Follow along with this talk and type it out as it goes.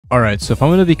Alright, so if I'm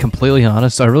going to be completely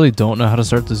honest, I really don't know how to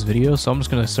start this video, so I'm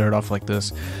just going to start off like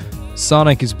this.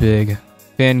 Sonic is big.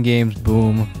 Fan games,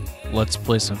 boom. Let's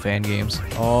play some fan games.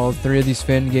 All three of these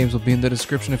fan games will be in the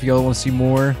description if y'all want to see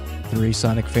more. 3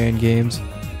 Sonic fan games.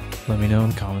 Let me know in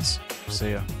the comments.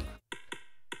 See ya.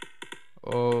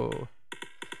 Oh.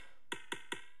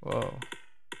 Whoa.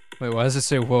 Wait, why does it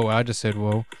say whoa? I just said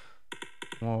whoa.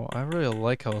 Whoa, I really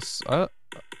like how... dude,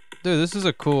 this is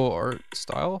a cool art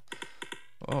style.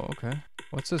 Oh, okay.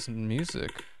 What's this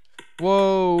music?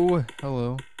 Whoa!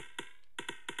 Hello.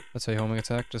 That's a homing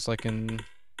attack, just like in...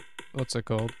 What's it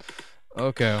called?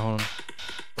 Okay, hold on.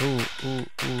 Ooh.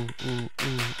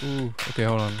 Okay,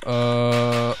 hold on.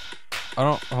 I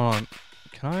don't... Hold on.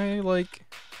 Can I, like...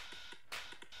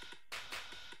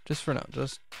 Just for now.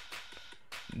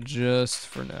 Just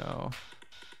for now.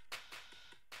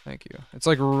 Thank you. It's,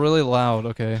 like, really loud,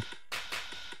 okay.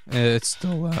 It's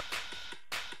still loud.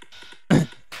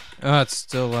 It's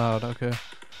still loud, okay.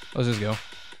 Let's just go.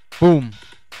 Boom!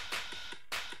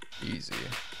 Easy.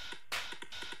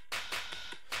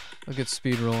 Look at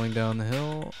speed rolling down the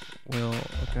hill.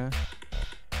 Okay.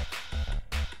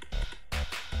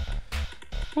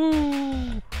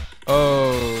 Woo!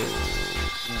 Oh!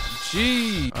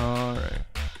 Gee! Alright.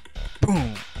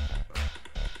 Boom!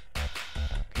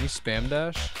 Can you spam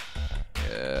dash?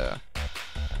 Yeah.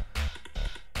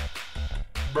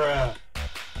 Bruh.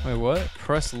 Wait, what?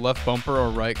 Press left bumper or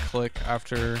right click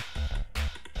after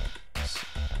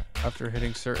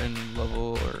hitting certain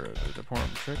level or the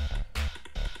performance trick.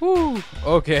 Woo!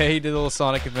 Okay, he did a little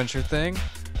Sonic Adventure thing.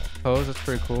 Pose, that's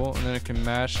pretty cool. And then it can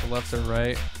mash left or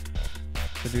right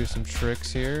to do some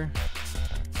tricks here.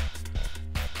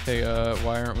 Okay,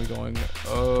 why aren't we going?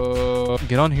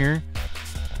 Get on here.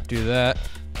 Do that.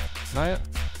 Can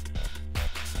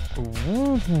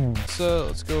I? So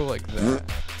let's go like that.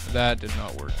 That did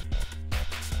not work.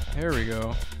 Here we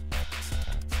go.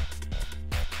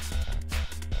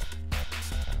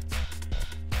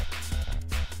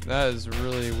 That is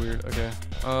really weird. Okay.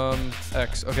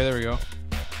 X. Okay, there we go.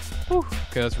 Whew.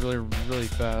 Okay, that's really, really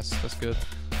fast. That's good.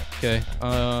 Okay.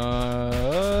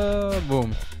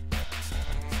 Boom.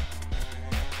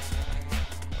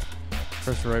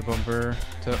 Press right bumper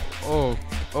to... Oh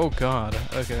god.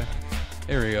 Okay.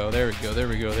 There we go.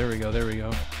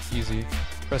 Easy.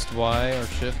 Pressed Y or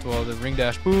shift while the ring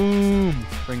dash. Boom!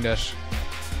 Ring dash.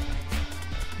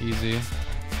 Easy.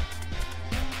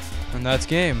 And that's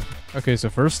game. Okay, so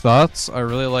first thoughts. I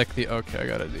really like the... Okay, I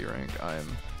got a D rank. I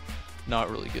am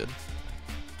not really good.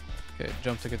 Okay,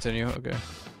 jump to continue. Okay.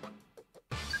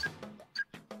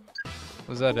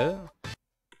 Was that it?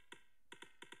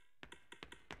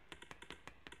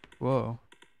 Whoa.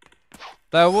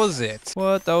 That was it.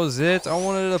 What? That was it? I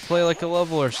wanted to play like a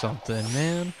level or something,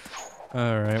 man.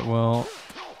 Alright, well,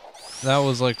 that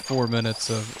was like 4 minutes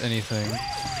of anything.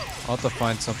 I'll have to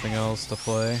find something else to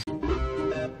play.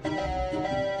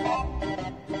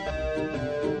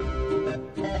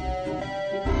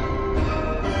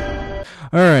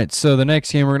 Alright, so the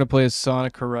next game we're going to play is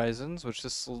Sonic Horizons, which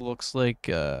just looks like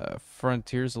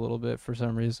Frontiers a little bit for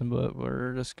some reason, but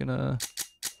we're just gonna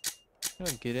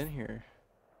get in here.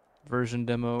 Version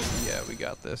demo. Yeah, we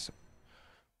got this.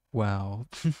 Wow.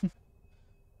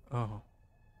 Oh.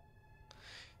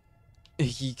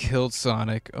 He killed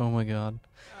Sonic. Oh my god.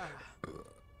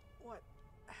 What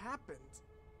happened?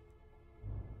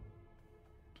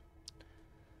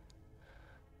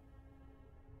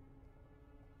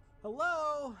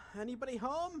 Hello? Anybody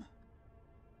home?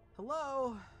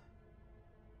 Hello?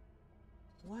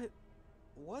 What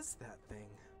was that thing?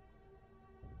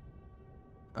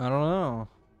 I don't know.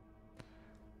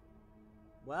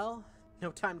 Well,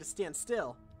 no time to stand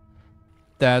still.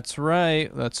 That's right.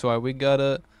 That's why we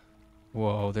gotta...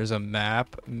 Whoa, there's a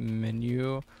map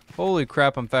menu. Holy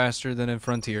crap, I'm faster than in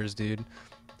Frontiers, dude.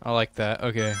 I like that.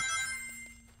 Okay.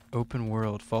 Open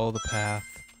world. Follow the path.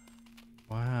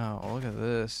 Wow, look at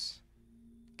this.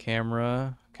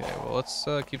 Camera. Okay, well, let's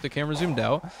keep the camera zoomed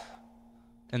out.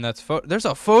 And that's there's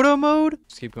a photo mode?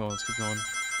 Let's keep going.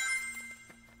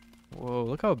 Whoa,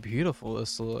 look how beautiful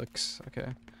this looks.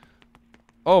 Okay.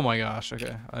 Oh my gosh,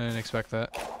 okay. I didn't expect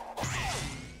that.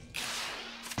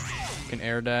 Can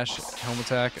air dash, helm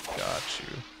attack. Got you.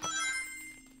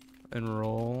 And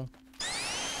roll.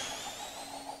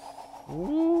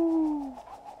 Woo!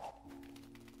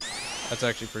 That's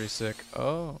actually pretty sick.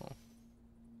 Oh.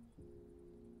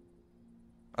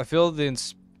 I feel the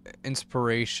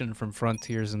inspiration from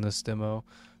Frontiers in this demo.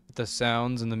 With the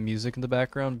sounds and the music in the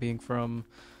background being from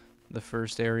the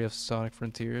first area of Sonic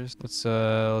Frontiers. Let's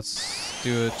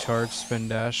do a charge spin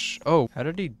dash. Oh, how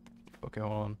did he... Okay,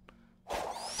 hold on.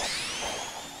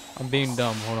 I'm being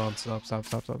dumb. Hold on. Stop.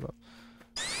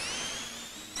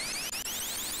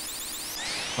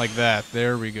 Like that.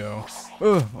 There we go.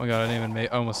 Oh my god, I didn't even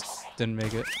make. I almost didn't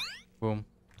make it. Boom.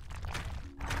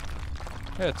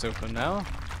 Yeah, it's open now.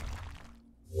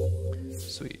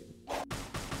 Sweet.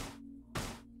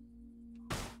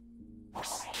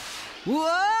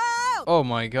 Whoa! Oh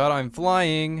my god, I'm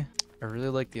flying. I really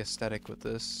like the aesthetic with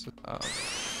this.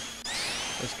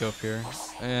 Let's go up here.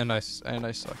 And I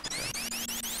suck. Okay.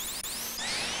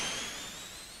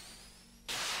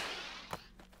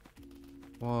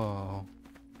 Whoa.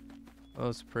 That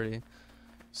was pretty.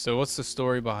 So what's the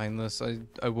story behind this?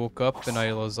 I woke up and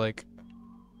I was like,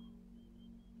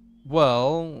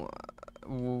 well,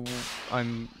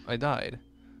 I died.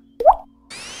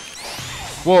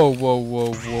 Whoa.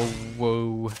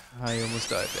 I almost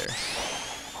died there.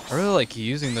 I really like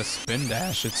using the spin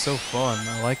dash. It's so fun.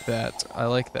 I like that. I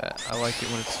like it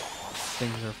when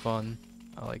things are fun.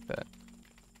 I like that.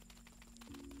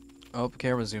 Oh,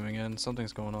 camera zooming in.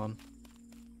 Something's going on.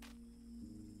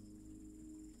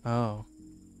 Oh.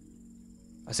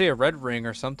 I see a red ring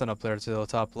or something up there to the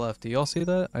top left. Do y'all see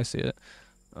that? I see it.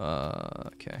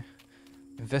 Okay.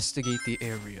 Investigate the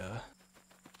area.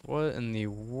 What in the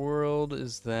world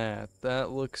is that?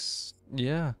 That looks...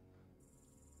 yeah.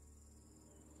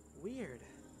 Weird.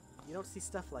 You don't see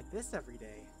stuff like this every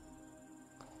day.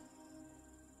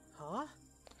 Huh?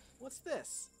 What's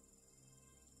this?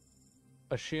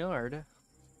 A shard.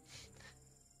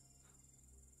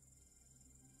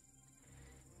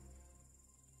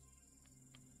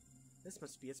 This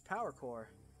must be its power core.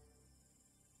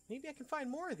 Maybe I can find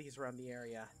more of these around the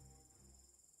area.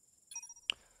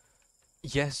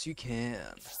 Yes, you can.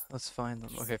 Let's find them.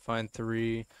 Okay, find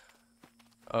 3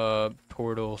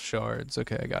 portal shards.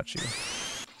 Okay, I got you.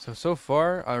 So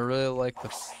far, I really like the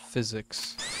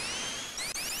physics.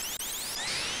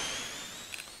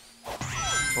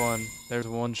 Fun. There's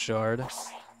 1 shard. I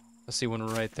see one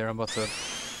right there. I'm about to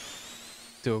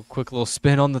do a quick little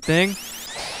spin on the thing.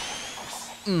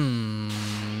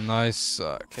 Nice.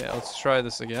 Okay, let's try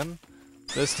this again.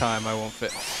 This time I won't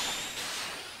fit.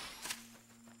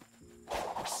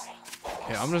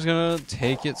 Okay, I'm just gonna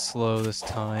take it slow this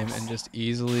time and just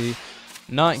easily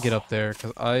not get up there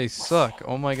because I suck.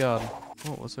 Oh my god.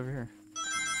 Oh, what's over here?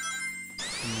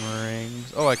 Some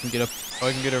rings. Oh, I can get up. Oh,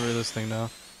 I can get over this thing now.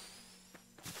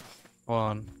 Hold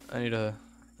on. I need to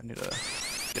get a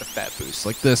fat boost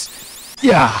like this.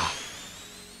 Yeah.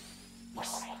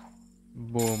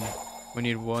 Boom. We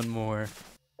need 1 more.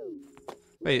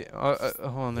 Wait, hold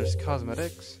on, there's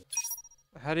cosmetics?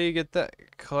 How do you get that?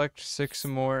 Collect 6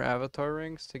 more avatar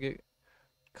rings to get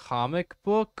comic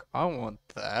book? I want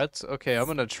that. Okay, I'm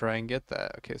gonna try and get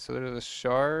that. Okay, so there's a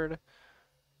shard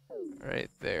right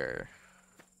there.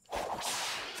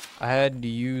 I had to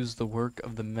use the work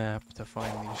of the map to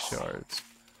find these shards.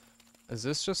 Is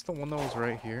this just the one that was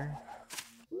right here?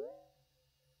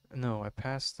 No, I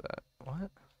passed that.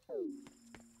 What?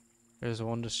 There's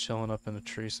one just chilling up in a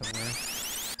tree somewhere.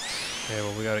 Okay,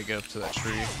 well, we gotta get up to that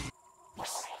tree.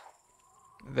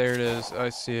 There it is. I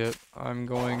see it. I'm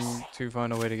going to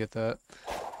find a way to get that.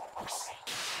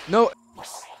 No!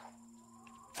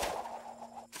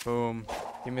 Boom.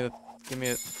 Give me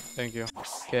it. Thank you.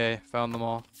 Okay, found them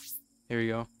all. Here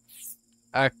you go.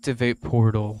 Activate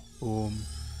portal. Boom.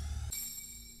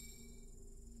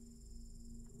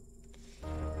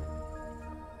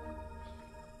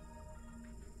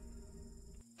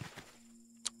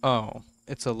 Oh,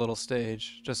 it's a little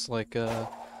stage, just like the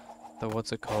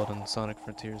what's it called in Sonic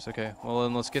Frontiers. Okay, well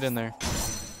then let's get in there.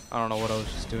 I don't know what I was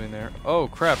just doing there. Oh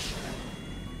crap!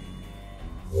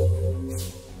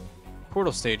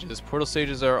 Portal stages. Portal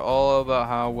stages are all about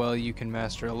how well you can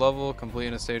master a level,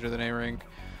 completing a stage with an A rank,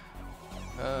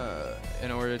 in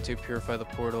order to purify the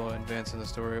portal and advance in the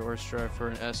story, or strive for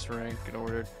an S rank in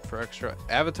order for extra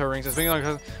avatar rings.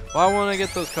 Why won't I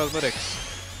get those cosmetics?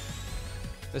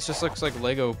 This just looks like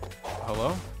Lego.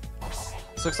 Hello?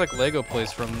 This looks like Lego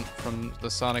plays from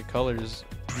the Sonic Colors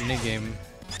minigame.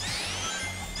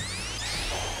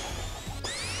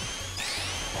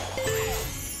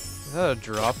 Is that a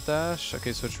drop dash?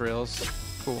 Okay, switch rails.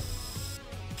 Cool.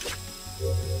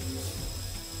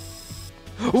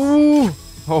 Ooh!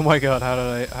 Oh my god, how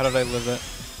did I live that?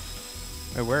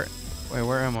 Wait,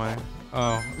 where am I?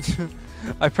 Oh.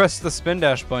 I pressed the spin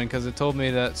dash button because it told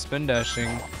me that spin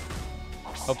dashing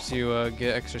helps you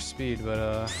get extra speed, but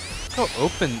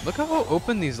look at how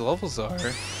open these levels are.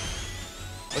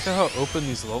 Look at how open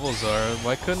these levels are.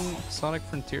 Why couldn't Sonic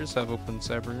Frontiers have open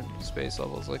cyberspace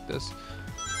levels like this?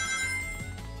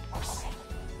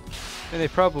 And they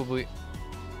probably...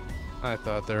 I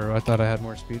thought I had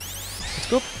more speed. Let's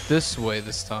go this way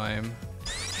this time.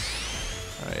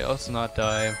 Alright, let's not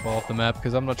die and fall off the map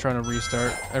because I'm not trying to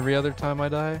restart every other time I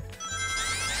die.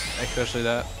 Especially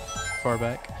that far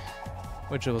back.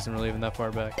 Which it wasn't really even that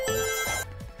far back. But.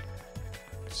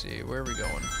 Let's see, where are we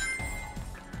going?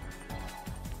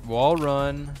 Wall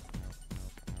run.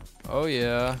 Oh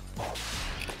yeah.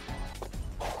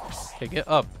 Okay, get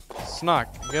up. Snock,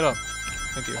 get up.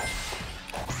 Thank you.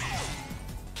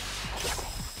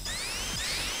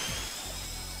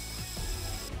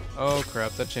 Oh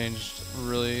crap, that changed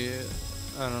really,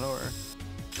 I don't know where.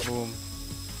 Boom.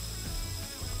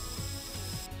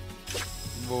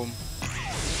 Boom.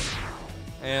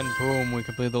 And boom, we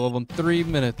completed the level in 3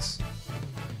 minutes.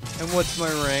 And what's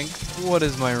my rank? What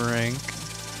is my rank?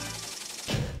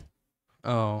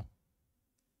 Oh.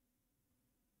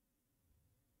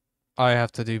 I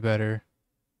have to do better.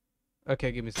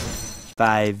 Okay, give me some.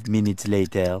 5 minutes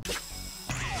later.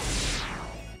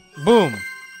 Boom!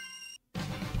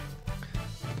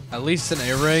 At least an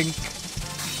A rank.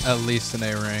 At least an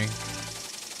A rank.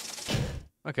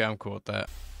 Okay, I'm cool with that.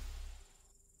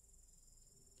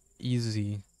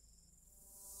 Easy.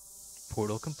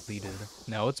 Portal completed.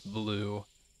 Now it's blue.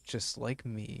 Just like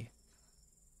me.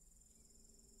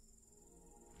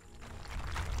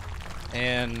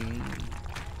 And...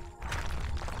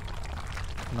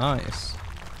 nice.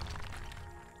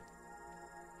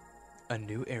 A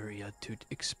new area to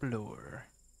explore.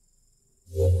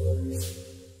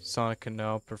 Sonic can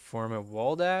now perform a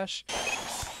wall dash.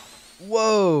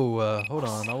 Whoa! Hold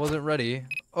on, I wasn't ready.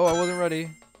 Oh, I wasn't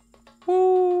ready.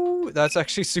 Woo! That's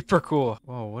actually super cool.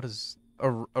 Whoa, what is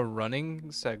a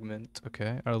running segment?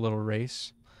 Okay, our little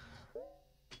race.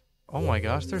 Oh my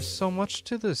gosh, there's so much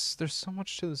to this. There's so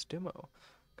much to this demo.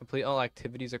 Complete all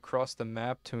activities across the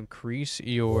map to increase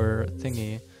your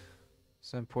thingy.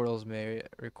 Some portals may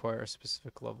require a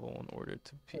specific level in order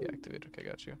to be activated. Okay,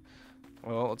 got you.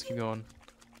 Well, let's keep going.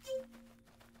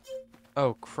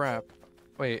 Oh, crap.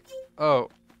 Wait. Oh.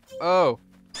 Oh.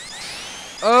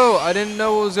 Oh, I didn't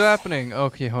know what was happening.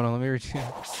 Okay, hold on. Let me redo.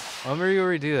 Let me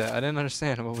redo that. I didn't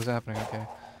understand what was happening. Okay.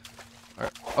 All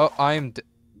right. Oh, I'm.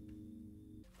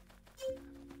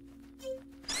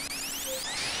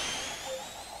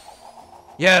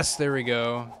 Yes, there we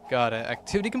go. Got it.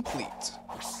 Activity complete.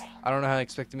 I don't know how they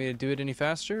expected me to do it any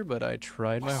faster, but I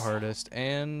tried my hardest,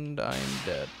 and I'm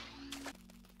dead.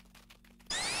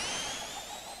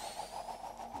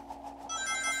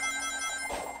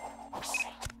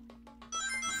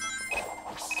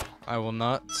 I will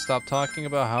not stop talking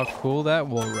about how cool that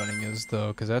wall running is,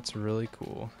 though, because that's really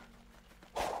cool.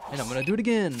 And I'm gonna do it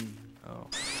again. Oh.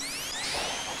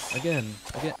 Again.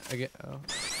 Oh.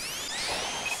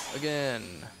 Again.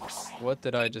 What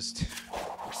did I just do?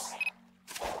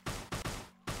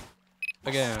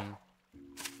 Again.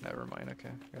 Never mind. Okay,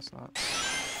 guess not.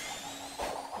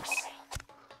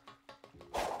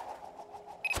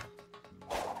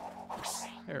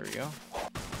 There we go.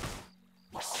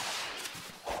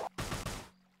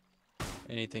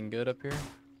 Anything good up here?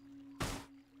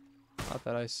 Not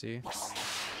that I see.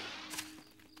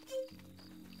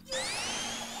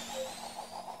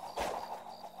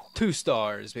 Two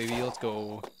stars, baby. Let's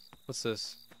go. What's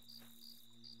this?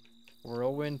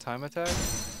 Whirlwind time attack?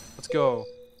 Let's go.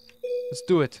 Let's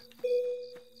do it.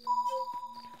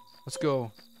 Let's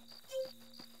go.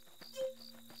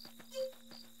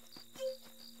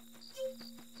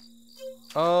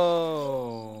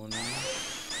 Oh, no.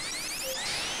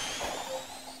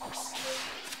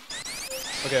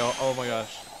 Okay, oh my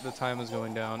gosh. The time is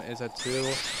going down. It's at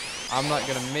 2. I'm not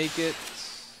gonna make it.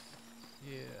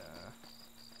 Yeah.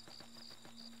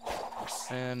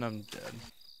 And I'm dead.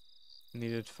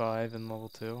 Needed 5 in level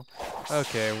 2.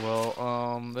 Okay,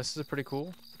 well, this is a pretty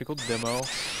cool demo.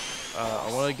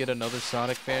 I want to get another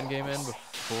Sonic fan game in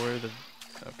before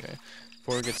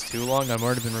it gets too long. I've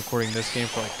already been recording this game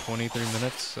for like 23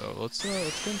 minutes, so let's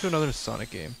get into another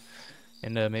Sonic game.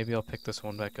 And maybe I'll pick this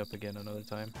one back up again another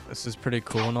time. This is pretty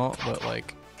cool and all, but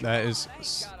like that is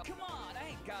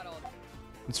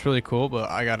it's really cool, but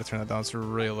I gotta turn it down. It's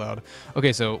really loud.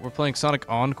 Okay, so we're playing Sonic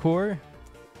Encore,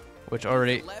 which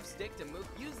already.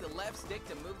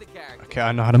 Okay,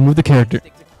 I know how to move the character.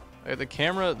 The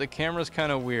camera's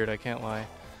kind of weird. I can't lie.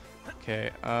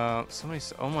 Okay, somebody.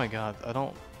 Oh my God, I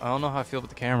don't know how I feel about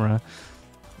the camera.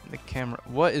 The camera.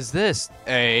 What is this?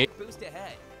 Why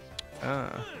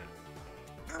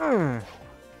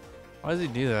does he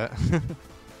do that?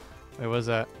 Wait, what's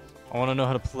that? I want to know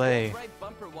how to play. Right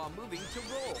bumper while moving to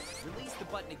roll. Release the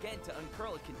button again to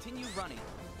uncurl and continue running.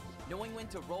 Knowing when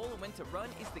to roll and when to run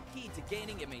is the key to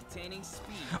gaining and maintaining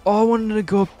speed. Oh, I wanted to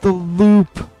go up the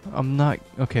loop. I'm not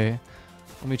okay.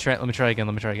 Let me try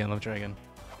again.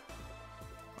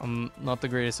 I'm not the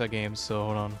greatest at games, so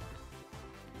hold on.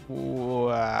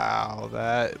 Wow,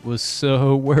 that was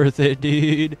so worth it,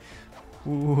 dude.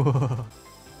 Whoa.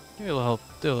 Give me a little,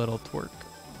 do a little twerk.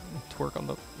 Twerk on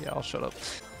the, yeah, I'll shut up.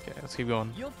 Okay, let's keep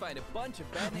going. You'll find a bunch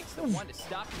of badniks that want to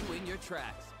stop you in your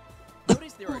tracks.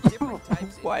 Notice there are different types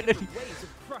and Why did different ways of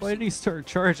crushing. Why did he start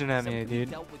charging at me, Some can be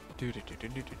dude? dealt with.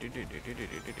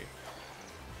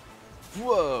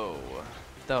 Whoa,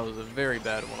 that was a very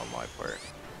bad one on my part.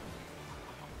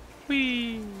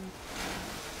 Whee!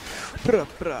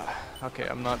 Okay,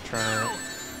 I'm not trying to.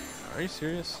 Are you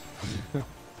serious?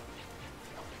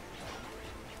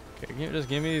 Okay, just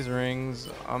give me these rings.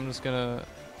 I'm just gonna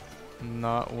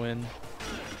not win.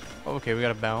 Okay, we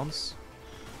gotta bounce.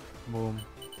 Boom.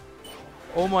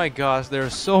 Oh my gosh, there are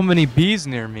so many bees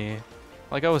near me.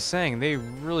 Like I was saying, they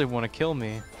really want to kill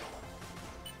me.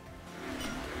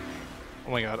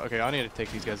 Oh my god, okay, I need to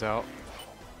take these guys out.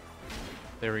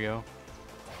 There we go.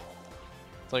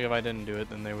 It's like if I didn't do it,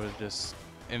 then they would just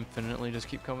infinitely just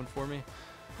keep coming for me.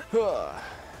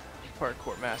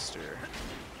 Parkour master.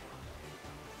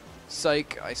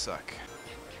 Psych, I suck.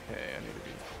 Okay, I need to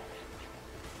be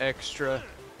extra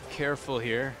careful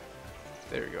here.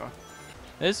 There we go.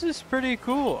 This is pretty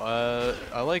cool.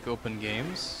 I like open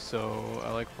games, so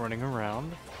I like running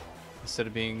around instead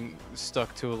of being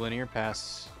stuck to a linear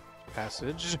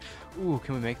passage. Ooh,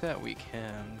 can we make that? We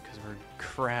can, because we're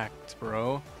cracked,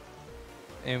 bro.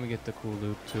 And we get the cool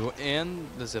loop too, and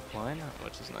the zip line,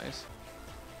 which is nice.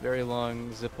 Very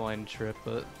long zip line trip,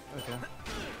 but okay.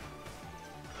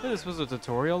 Hey, this was a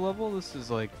tutorial level? This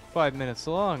is like 5 minutes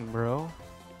long, bro.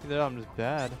 Either I'm just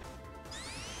bad.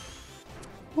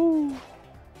 Woo.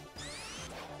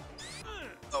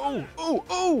 Oh, oh,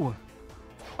 oh!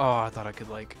 Oh, I thought I could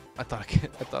like, I thought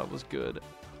it was good.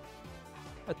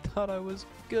 I thought I was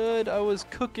good. I was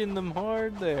cooking them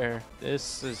hard there.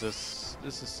 This is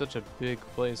such a big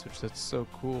place, which that's so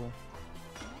cool.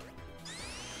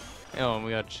 Oh, and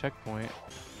we got a checkpoint.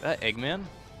 That Eggman?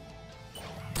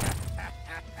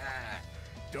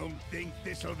 Don't think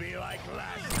this'll be like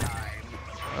last time.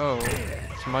 Oh,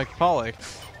 it's Mike Pollock.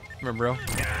 Remember, bro?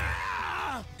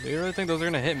 Do you really think those are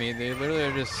gonna hit me? They literally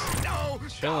are just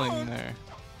chilling there.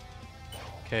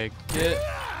 Okay, get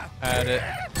at it.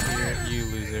 Here, you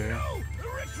loser.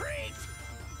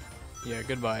 Yeah,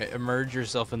 goodbye. Emerge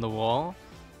yourself in the wall.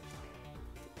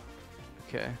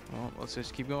 Okay, well, let's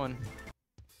just keep going.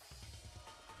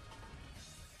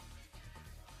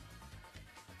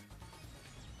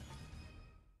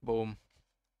 Boom.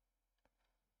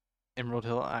 Emerald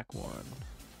Hill Act 1.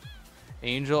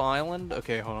 Angel Island?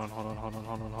 Okay, hold on.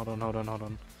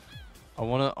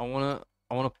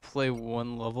 I wanna play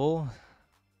one level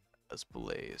as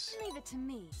Blaze. Leave it to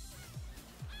me.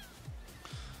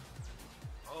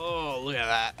 Oh, look at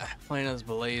that. Playing as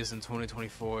Blaze in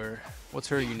 2024. What's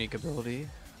her unique ability?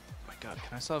 Oh my god,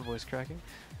 can I stop voice cracking?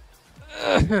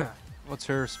 What's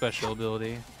her special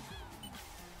ability?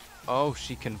 Oh,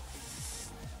 she can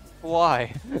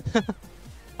fly.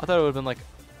 I thought it would have been like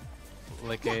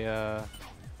a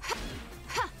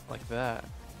like that.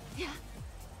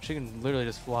 She can literally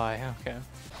just fly. Okay.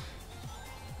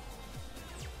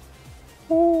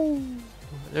 Ooh.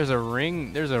 There's a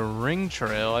ring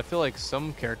trail. I feel like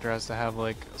some character has to have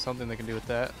like something they can do with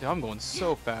that. Dude, I'm going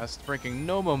so fast, breaking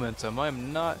no momentum.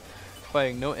 I'm not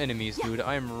fighting no enemies, dude.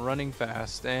 I'm running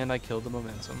fast and I killed the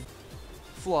momentum.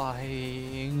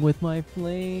 Flying with my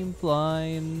flame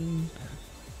flying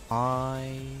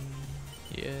high.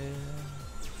 Yeah.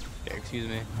 Okay, excuse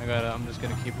me. I'm just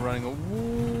gonna keep running.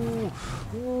 Woo!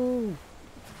 Woo!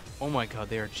 Oh my god,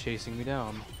 they are chasing me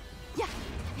down.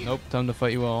 Nope, time to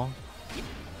fight you all.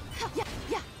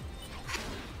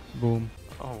 Boom.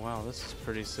 Oh wow, this is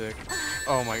pretty sick.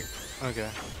 Oh my, okay.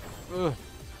 Ugh.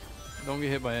 Don't get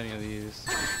hit by any of these.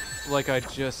 Like I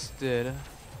just did.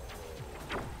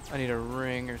 I need a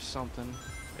ring or something.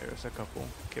 There's a couple.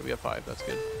 Okay, we have 5, that's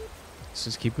good. Let's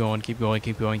just keep going.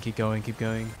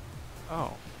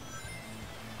 Oh.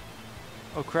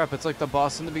 Oh crap, it's like the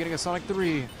boss in the beginning of Sonic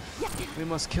 3. We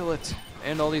must kill it.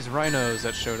 And all these rhinos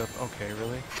that showed up. Okay,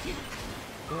 really?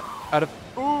 Out of...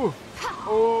 Ooh!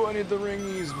 Oh, I need the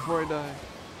ringies before I die.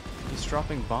 He's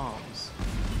dropping bombs.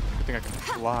 Good thing I can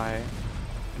fly.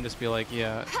 And just be like,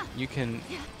 yeah, you can...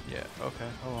 Yeah, okay,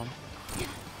 hold on.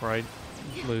 Before I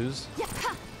lose.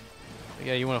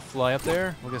 Yeah, you want to fly up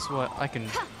there? Well, guess what? I can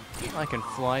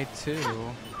fly too.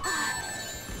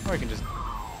 Or I can just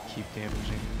keep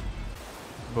damaging.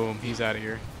 Boom, he's out of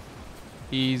here.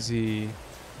 Easy.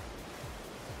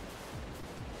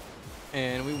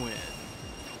 And we win.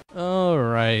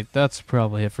 Alright, that's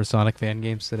probably it for Sonic Fan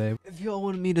Games today. If y'all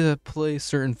want me to play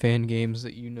certain fan games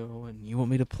that you know and you want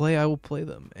me to play, I will play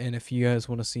them. And if you guys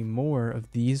want to see more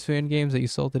of these fan games that you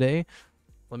saw today,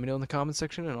 let me know in the comment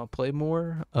section and I'll play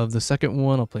more of the second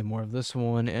one. I'll play more of this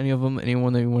one, any of them,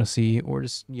 anyone that you want to see, or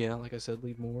just, yeah, like I said,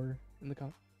 leave more in the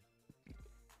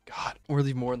or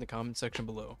leave more in the comment section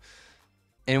below.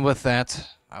 And with that,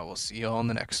 I will see y'all in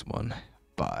the next one.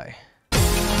 Bye.